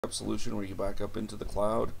solution where you back up into the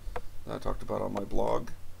cloud that I talked about on my blog.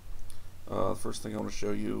 The first thing I want to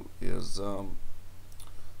show you is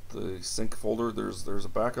the sync folder. There's a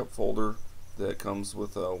backup folder that comes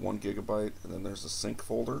with 1 gigabyte, and then there's a sync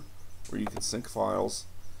folder where you can sync files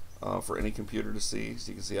for any computer to see. So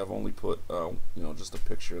you can see I've only put just a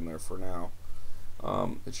picture in there for now.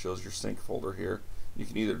 It shows your sync folder here. You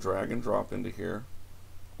can either drag and drop into here,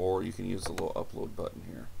 or you can use the little upload button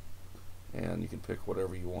here, and you can pick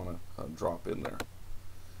whatever you want to drop in there,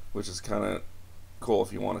 which is kind of cool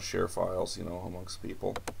if you want to share files, amongst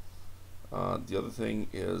people. The other thing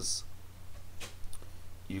is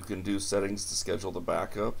you can do settings to schedule the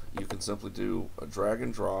backup. You can simply do a drag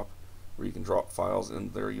and drop where you can drop files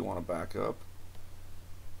in there you want to back up,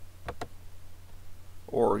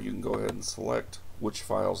 or you can go ahead and select which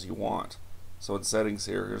files you want. So in settings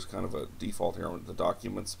here's kind of a default here with the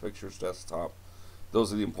documents, pictures, desktop.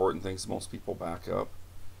 Those are the important things most people back up.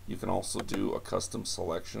 You can also do a custom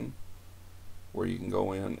selection where you can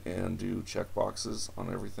go in and do checkboxes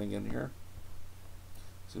on everything in here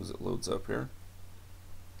as soon as it loads up here.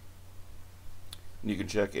 And you can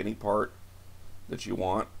check any part that you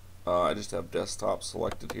want. I just have desktop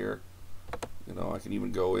selected here. I can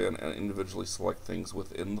even go in and individually select things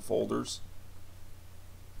within the folders.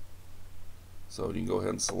 So you can go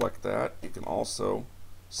ahead and select that. You can also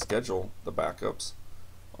schedule the backups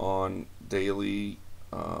on daily.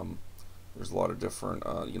 There's a lot of different,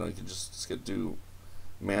 you can just do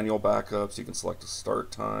manual backups. You can select a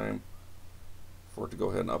start time for it to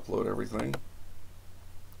go ahead and upload everything.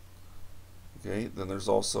 Okay, then there's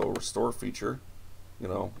also a restore feature.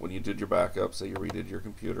 When you did your backup, say you redid your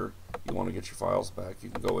computer, you want to get your files back, you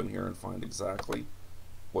can go in here and find exactly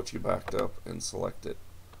what you backed up and select it.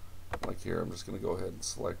 Like here, I'm just going to go ahead and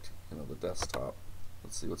select, the desktop.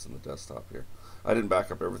 Let's see what's in the desktop here. I didn't back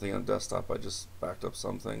up everything on desktop, I just backed up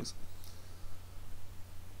some things.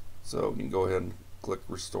 So you can go ahead and click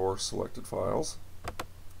restore selected files.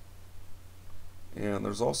 And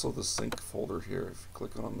there's also the sync folder here. If you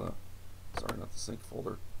click on not the sync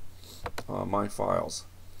folder, my files.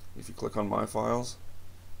 If you click on my files,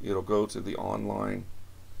 it'll go to the online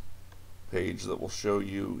page that will show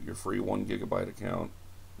you your free 1 gigabyte account,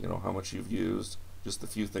 how much you've used, just the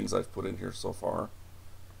few things I've put in here so far.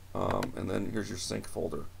 And then here's your sync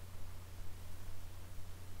folder.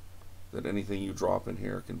 That anything you drop in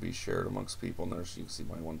here can be shared amongst people, and there's, you can see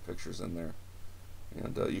my one picture's in there.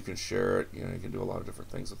 And you can share it, you can do a lot of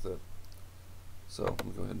different things with it. So let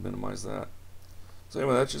me go ahead and minimize that. So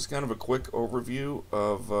anyway, that's just kind of a quick overview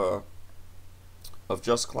of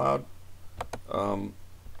JustCloud.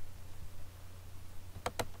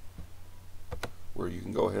 Where you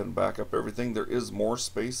can go ahead and back up everything. There is more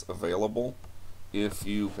space available if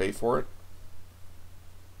you pay for it.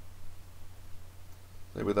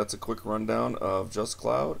 Anyway, that's a quick rundown of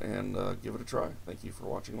JustCloud, and give it a try. Thank you for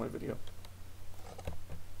watching my video.